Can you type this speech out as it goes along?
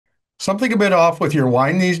Something a bit off with your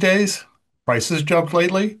wine these days? Prices jumped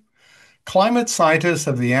lately? Climate scientists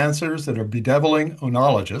have the answers that are bedeviling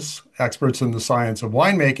oenologists, experts in the science of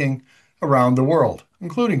winemaking, around the world,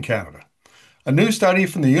 including Canada. A new study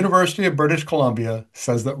from the University of British Columbia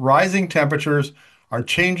says that rising temperatures are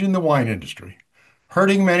changing the wine industry,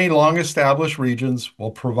 hurting many long established regions while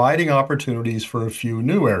providing opportunities for a few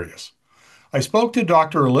new areas. I spoke to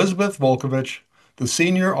Dr. Elizabeth Volkovich, the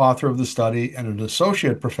senior author of the study and an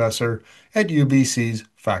associate professor at UBC's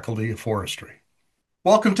Faculty of Forestry.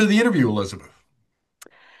 Welcome to the interview, Elizabeth.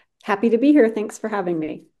 Happy to be here. Thanks for having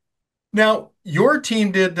me. Now, your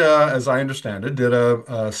team did, as I understand it, did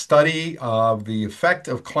a study of the effect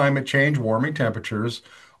of climate change, warming temperatures,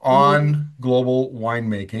 Mhm. on global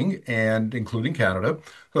winemaking and including Canada.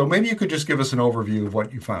 So maybe you could just give us an overview of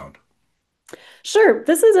what you found. Sure.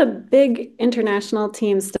 This is a big international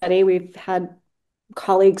team study. We've had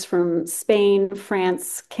colleagues from Spain,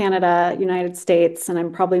 France, Canada, United States, and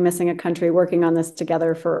I'm probably missing a country working on this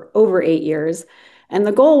together for over 8 years. And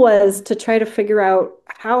the goal was to try to figure out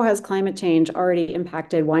how has climate change already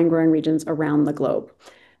impacted wine growing regions around the globe.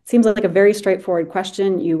 Seems like a very straightforward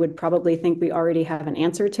question. You would probably think we already have an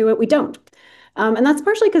answer to it. We don't. And that's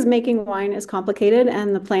partially because making wine is complicated,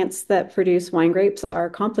 and the plants that produce wine grapes are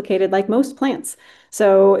complicated, like most plants.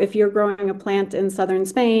 So, if you're growing a plant in southern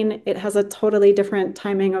Spain, it has a totally different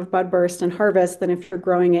timing of bud burst and harvest than if you're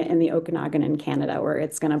growing it in the Okanagan in Canada, where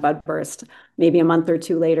it's going to bud burst maybe a month or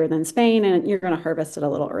two later than Spain, and you're going to harvest it a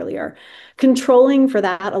little earlier. Controlling for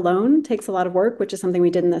that alone takes a lot of work, which is something we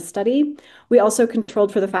did in this study. We also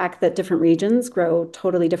controlled for the fact that different regions grow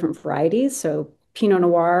totally different varieties. So, Pinot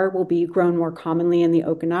Noir will be grown more commonly in the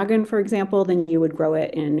Okanagan, for example, than you would grow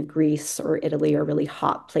it in Greece or Italy or really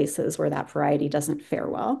hot places where that variety doesn't fare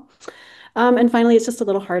well. And finally, it's just a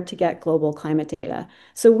little hard to get global climate data.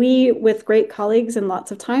 So we, with great colleagues and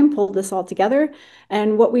lots of time, pulled this all together.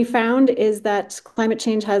 And what we found is that climate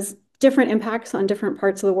change has different impacts on different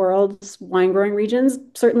parts of the world's wine growing regions.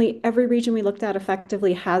 Certainly, every region we looked at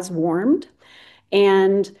effectively has warmed.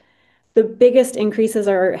 And the biggest increases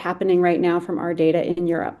are happening right now from our data in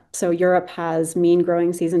Europe. So Europe has mean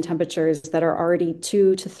growing season temperatures that are already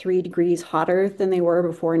 2 to 3 degrees hotter than they were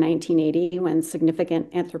before 1980 when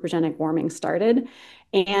significant anthropogenic warming started.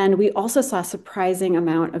 And we also saw a surprising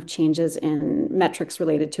amount of changes in metrics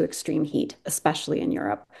related to extreme heat, especially in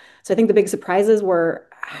Europe. So I think the big surprises were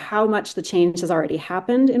how much the change has already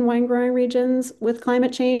happened in wine growing regions with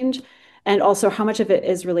climate change and also how much of it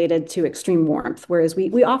is related to extreme warmth. Whereas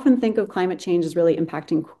we often think of climate change as really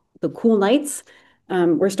impacting the cool nights.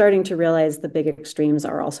 We're starting to realize the big extremes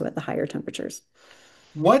are also at the higher temperatures.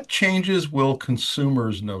 What changes will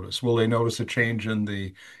consumers notice? Will they notice a change in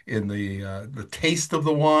the taste of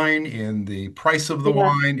the wine, in the price of the Yeah.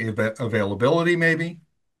 wine, availability maybe?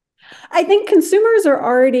 I think consumers are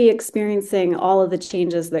already experiencing all of the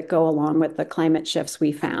changes that go along with the climate shifts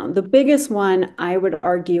we found. The biggest one, I would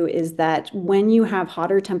argue, is that when you have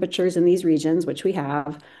hotter temperatures in these regions, which we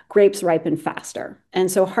have, grapes ripen faster.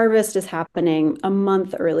 And so harvest is happening a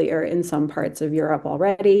month earlier in some parts of Europe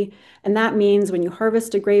already. And that means when you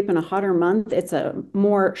harvest a grape in a hotter month, it's a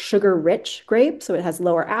more sugar-rich grape. So it has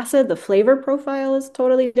lower acid. The flavor profile is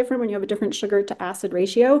totally different when you have a different sugar to acid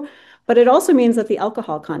ratio. But it also means that the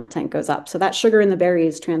alcohol content goes up. So that sugar in the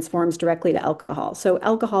berries transforms directly to alcohol. So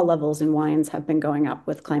alcohol levels in wines have been going up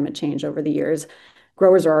with climate change over the years.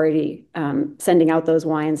 Growers are already sending out those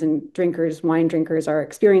wines, and wine drinkers are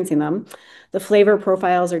experiencing them. The flavor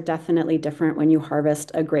profiles are definitely different when you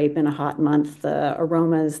harvest a grape in a hot month. The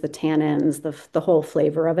aromas, the tannins, the whole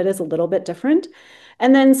flavor of it is a little bit different.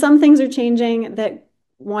 And then some things are changing that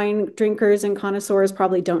wine drinkers and connoisseurs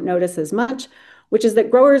probably don't notice as much, which is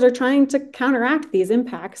that growers are trying to counteract these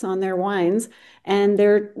impacts on their wines. And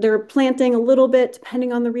they're planting a little bit,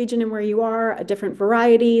 depending on the region and where you are, a different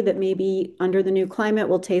variety that maybe under the new climate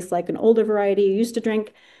will taste like an older variety you used to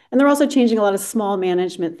drink. And they're also changing a lot of small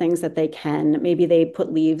management things that they can. Maybe they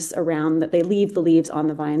put leaves around, that they leave the leaves on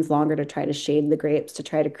the vines longer to try to shade the grapes to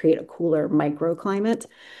try to create a cooler microclimate.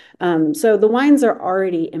 So the wines are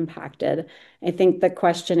already impacted. I think the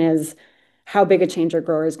question is, how big a change are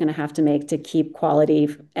growers going to have to make to keep quality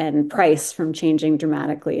and price from changing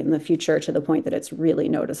dramatically in the future to the point that it's really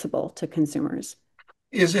noticeable to consumers?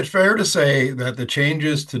 Is it fair to say that the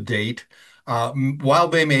changes to date, while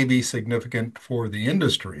they may be significant for the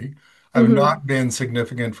industry, have Mhm. not been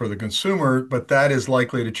significant for the consumer, but that is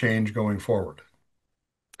likely to change going forward?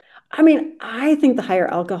 I mean, I think the higher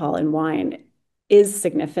alcohol in wine is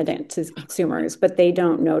significant to consumers, but they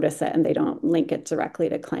don't notice it and they don't link it directly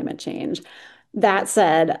to climate change. That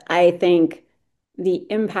said, I think the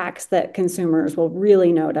impacts that consumers will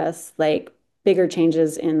really notice, like bigger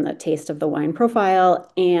changes in the taste of the wine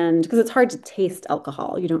profile. And because it's hard to taste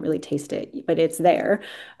alcohol, you don't really taste it, but it's there.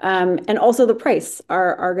 And also the price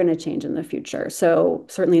are going to change in the future. So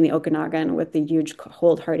certainly in the Okanagan with the huge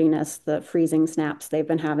cold hardiness, the freezing snaps they've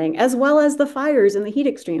been having, as well as the fires and the heat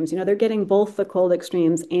extremes. They're getting both the cold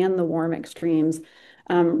extremes and the warm extremes,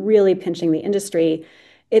 really pinching the industry.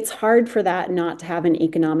 It's hard for that not to have an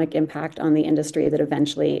economic impact on the industry that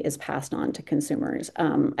eventually is passed on to consumers.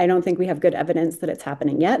 I don't think we have good evidence that it's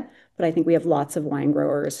happening yet, but I think we have lots of wine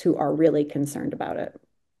growers who are really concerned about it.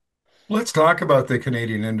 Let's talk about the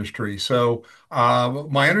Canadian industry.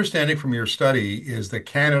 My understanding from your study is that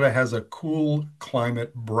Canada has a cool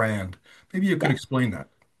climate brand. Maybe you could Yeah. explain that.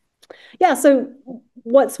 Yeah, so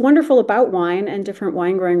what's wonderful about wine and different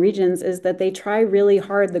wine growing regions is that they try really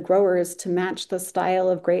hard, the growers, to match the style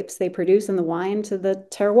of grapes they produce in the wine to the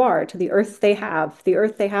terroir, to the earth they have. The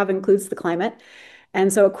earth they have includes the climate.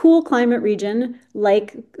 And so a cool climate region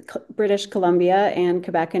like British Columbia and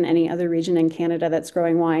Quebec and any other region in Canada that's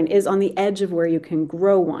growing wine is on the edge of where you can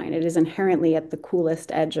grow wine. It is inherently at the coolest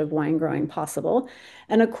edge of wine growing possible.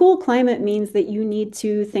 And a cool climate means that you need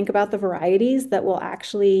to think about the varieties that will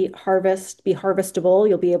actually be harvestable.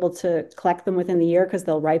 You'll be able to collect them within the year because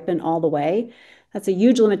they'll ripen all the way. That's a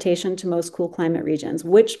huge limitation to most cool climate regions.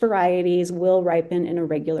 Which varieties will ripen in a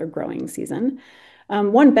regular growing season?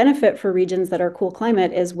 One benefit for regions that are cool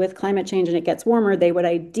climate is with climate change and it gets warmer, they would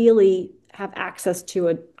ideally have access to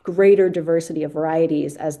a greater diversity of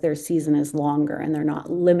varieties as their season is longer and they're not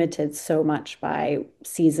limited so much by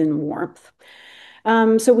season warmth.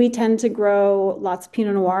 So we tend to grow lots of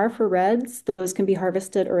Pinot Noir for reds. Those can be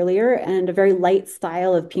harvested earlier, and a very light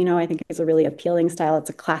style of Pinot, I think, is a really appealing style. It's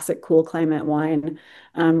a classic cool climate wine.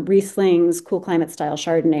 Riesling's cool climate style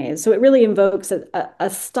Chardonnays. So it really invokes a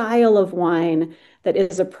style of wine that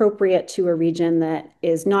is appropriate to a region that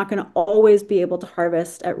is not going to always be able to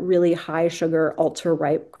harvest at really high sugar, ultra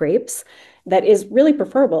ripe grapes. That is really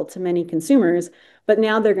preferable to many consumers. But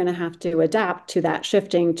now they're going to have to adapt to that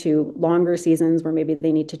shifting to longer seasons where maybe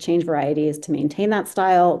they need to change varieties to maintain that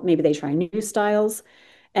style. Maybe they try new styles.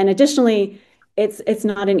 And additionally, it's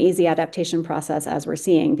not an easy adaptation process as we're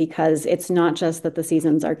seeing because it's not just that the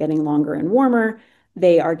seasons are getting longer and warmer,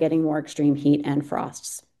 they are getting more extreme heat and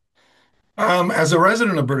frosts. As a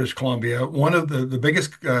resident of British Columbia, one of the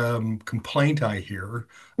biggest complaint I hear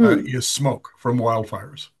Mm. is smoke from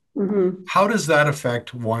wildfires. Mhm. How does that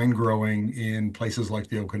affect wine growing in places like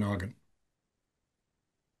the Okanagan?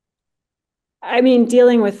 I mean,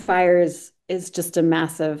 dealing with fires is just a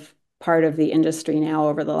massive part of the industry now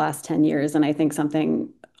over the last 10 years. And I think something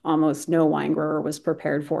almost no wine grower was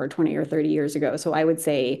prepared for 20 or 30 years ago. So I would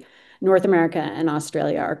say North America and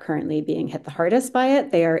Australia are currently being hit the hardest by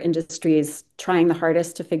it. They are industries trying the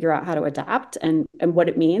hardest to figure out how to adapt and what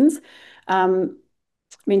it means.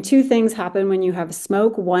 I mean, two things happen when you have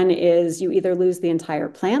smoke. One is you either lose the entire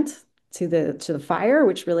plant to the fire,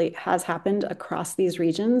 which really has happened across these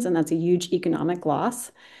regions, and that's a huge economic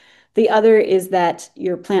loss. The other is that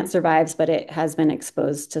your plant survives, but it has been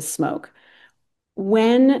exposed to smoke.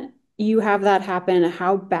 When you have that happen,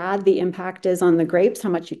 how bad the impact is on the grapes, how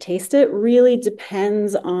much you taste it, really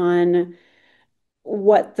depends on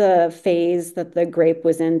what the phase that the grape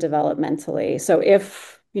was in developmentally. So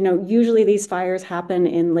usually these fires happen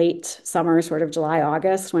in late summer, sort of July,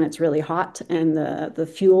 August, when it's really hot and the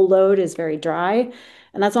fuel load is very dry.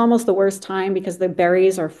 And that's almost the worst time because the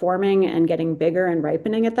berries are forming and getting bigger and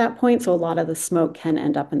ripening at that point. So a lot of the smoke can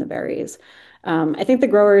end up in the berries. I think the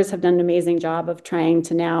growers have done an amazing job of trying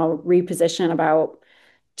to now reposition about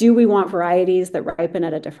do we want varieties that ripen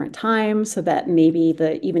at a different time so that maybe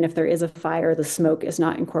even if there is a fire, the smoke is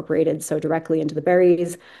not incorporated so directly into the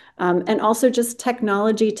berries? And also just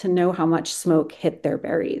technology to know how much smoke hit their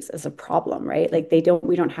berries is a problem, right? Like we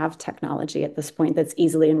don't have technology at this point that's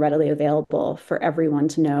easily and readily available for everyone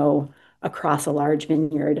to know across a large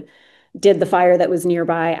vineyard. Did the fire that was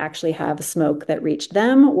nearby actually have smoke that reached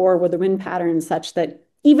them, or were the wind patterns such that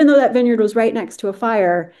even though that vineyard was right next to a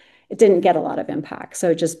fire, it didn't get a lot of impact.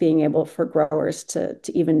 So just being able for growers to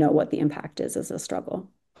even know what the impact is a struggle.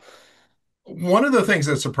 One of the things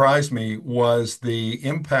that surprised me was the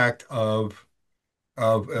impact of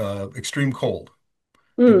extreme cold.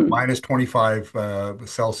 Mm, Minus 25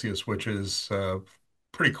 Celsius, which is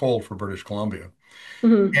pretty cold for British Columbia.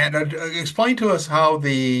 mhm, And explain to us how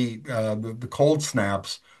the cold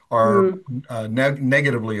snaps are mm.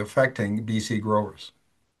 negatively affecting BC growers.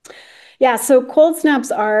 Yeah, so cold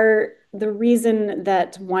snaps are the reason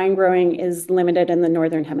that wine growing is limited in the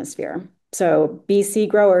Northern Hemisphere. So BC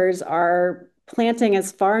growers are planting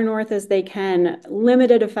as far north as they can,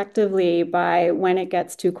 limited effectively by when it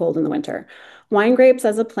gets too cold in the winter. Wine grapes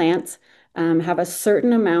as a plant have a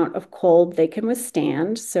certain amount of cold they can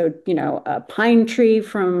withstand. So, a pine tree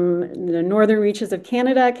from the northern reaches of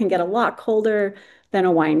Canada can get a lot colder than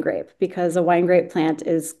a wine grape because a wine grape plant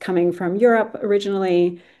is coming from Europe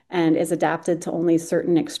originally and is adapted to only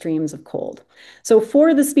certain extremes of cold. So,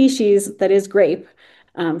 for the species that is grape,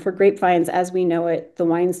 for grapevines as we know it, the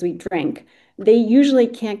wines we drink, they usually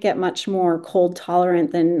can't get much more cold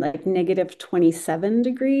tolerant than like negative 27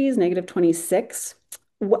 degrees, negative 26.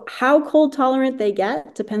 How cold tolerant they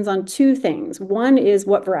get depends on two things. One is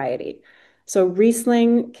what variety. So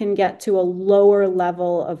Riesling can get to a lower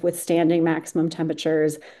level of withstanding maximum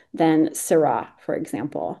temperatures than Syrah, for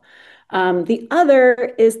example. The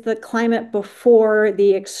other is the climate before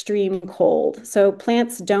the extreme cold. So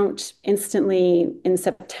plants don't instantly in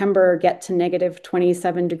September get to negative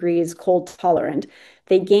 27 degrees cold tolerant.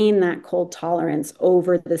 They gain that cold tolerance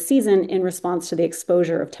over the season in response to the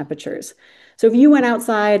exposure of temperatures. So if you went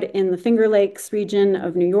outside in the Finger Lakes region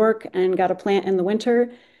of New York and got a plant in the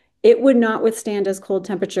winter, it would not withstand as cold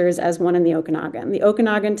temperatures as one in the Okanagan. The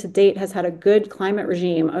Okanagan to date has had a good climate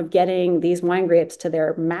regime of getting these wine grapes to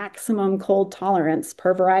their maximum cold tolerance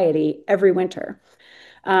per variety every winter.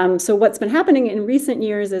 So what's been happening in recent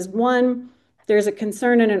years is one, there's a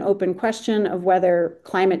concern and an open question of whether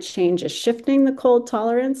climate change is shifting the cold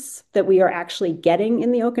tolerance that we are actually getting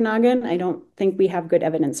in the Okanagan. I don't think we have good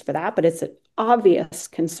evidence for that, but it's an obvious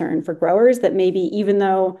concern for growers that maybe even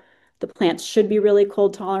though the plants should be really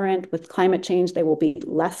cold tolerant, with climate change, they will be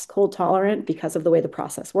less cold tolerant because of the way the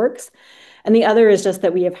process works. And the other is just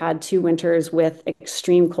that we have had two winters with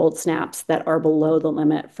extreme cold snaps that are below the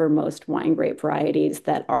limit for most wine grape varieties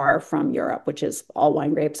that are from Europe, which is all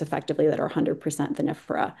wine grapes effectively that are 100%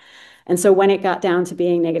 vinifera. And so when it got down to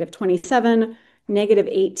being negative 27, negative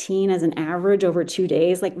 18 as an average over 2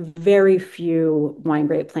 days, like very few wine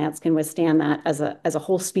grape plants can withstand that as a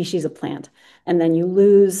whole species of plant. And then you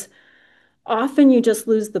lose often you just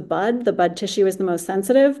lose the bud. The bud tissue is the most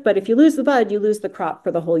sensitive, but if you lose the bud, you lose the crop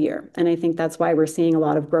for the whole year. And I think that's why we're seeing a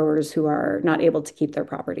lot of growers who are not able to keep their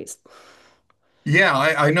properties. Yeah,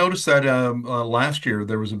 I noticed that last year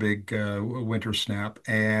there was a big winter snap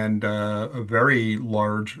and a very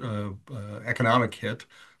large economic hit,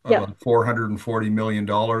 Yep. about $440 million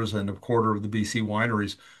and a quarter of the BC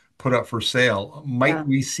wineries put up for sale. Might Yeah.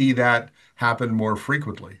 we see that happen more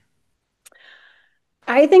frequently?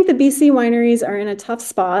 I think the BC wineries are in a tough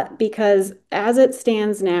spot because as it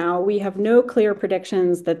stands now, we have no clear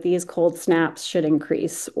predictions that these cold snaps should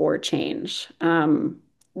increase or change.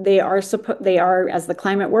 They are as the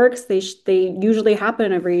climate works, they usually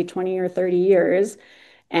happen every 20 or 30 years.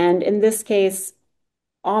 And in this case,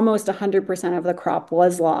 almost 100% of the crop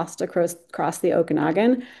was lost across the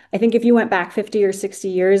Okanagan. I think if you went back 50 or 60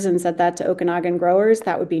 years and said that to Okanagan growers,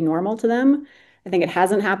 that would be normal to them. I think it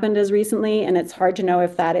hasn't happened as recently, and it's hard to know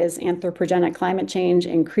if that is anthropogenic climate change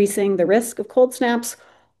increasing the risk of cold snaps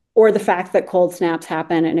or the fact that cold snaps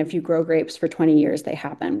happen. And if you grow grapes for 20 years, they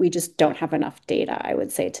happen. We just don't have enough data, I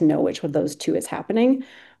would say, to know which of those two is happening.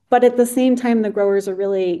 But at the same time, the growers are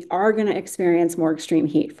going to experience more extreme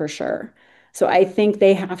heat for sure. So I think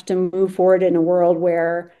they have to move forward in a world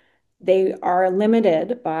where they are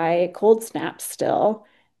limited by cold snaps still,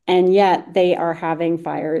 and yet they are having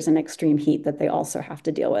fires and extreme heat that they also have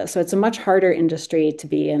to deal with. So it's a much harder industry to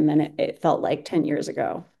be in than it felt like 10 years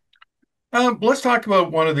ago. Let's talk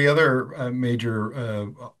about one of the other major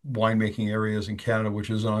winemaking areas in Canada, which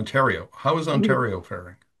is Ontario. How is Ontario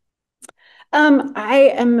faring?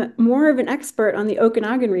 I am more of an expert on the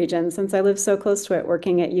Okanagan region since I live so close to it,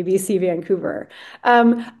 working at UBC Vancouver.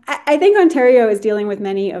 I think Ontario is dealing with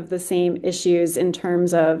many of the same issues in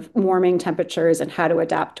terms of warming temperatures and how to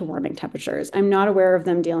adapt to warming temperatures. I'm not aware of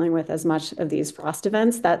them dealing with as much of these frost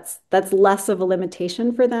events. That's less of a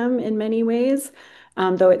limitation for them in many ways,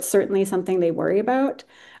 though it's certainly something they worry about.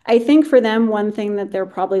 I think for them, one thing that they're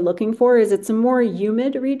probably looking for is it's a more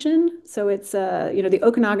humid region. So the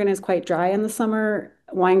Okanagan is quite dry in the summer.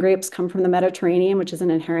 Wine grapes come from the Mediterranean, which is an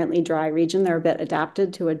inherently dry region. They're a bit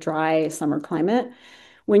adapted to a dry summer climate.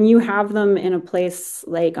 When you have them in a place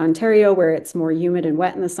like Ontario, where it's more humid and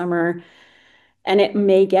wet in the summer, and it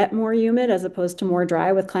may get more humid as opposed to more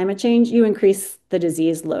dry with climate change, you increase the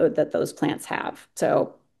disease load that those plants have.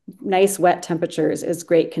 So nice wet temperatures is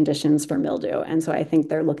great conditions for mildew. And so I think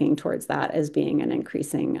they're looking towards that as being an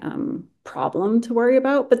increasing problem to worry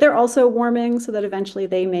about. But they're also warming so that eventually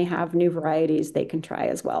they may have new varieties they can try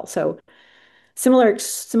as well. So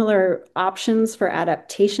similar options for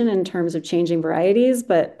adaptation in terms of changing varieties,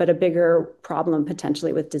 but a bigger problem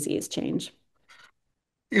potentially with disease change.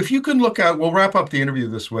 If you could look out, we'll wrap up the interview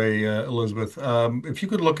this way, Elizabeth. If you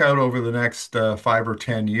could look out over the next 5 or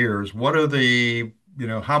 10 years, what are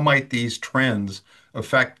how might these trends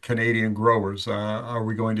affect Canadian growers? Are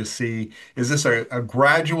we going to see, is this a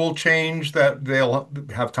gradual change that they'll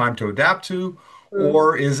have time to adapt to,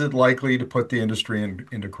 or is it likely to put the industry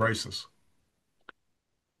into crisis?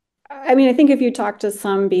 I mean, I think if you talk to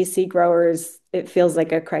some BC growers, it feels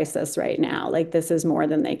like a crisis right now. Like this is more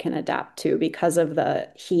than they can adapt to because of the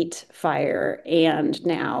heat, fire, and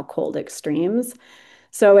now cold extremes.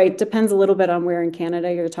 So it depends a little bit on where in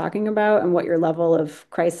Canada you're talking about and what your level of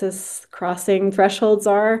crisis crossing thresholds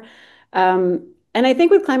are. And I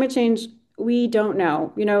think with climate change, we don't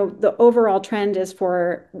know. You know, the overall trend is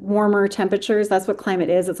for warmer temperatures. That's what climate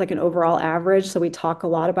is. It's like an overall average. So we talk a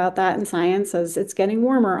lot about that in science as it's getting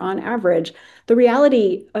warmer on average. The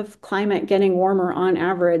reality of climate getting warmer on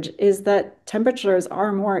average is that temperatures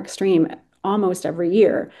are more extreme almost every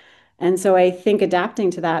year. And so I think adapting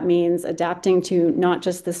to that means adapting to not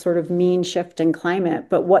just this sort of mean shift in climate,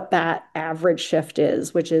 but what that average shift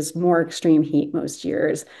is, which is more extreme heat most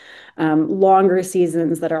years, longer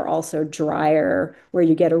seasons that are also drier, where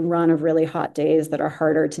you get a run of really hot days that are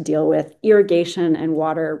harder to deal with, irrigation and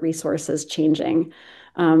water resources changing.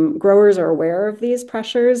 Growers are aware of these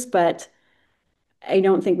pressures, but I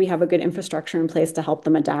don't think we have a good infrastructure in place to help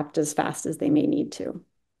them adapt as fast as they may need to.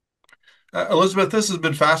 Elizabeth, this has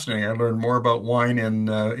been fascinating. I learned more about wine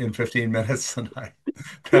in 15 minutes than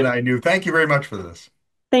I knew. Thank you very much for this.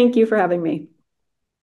 Thank you for having me.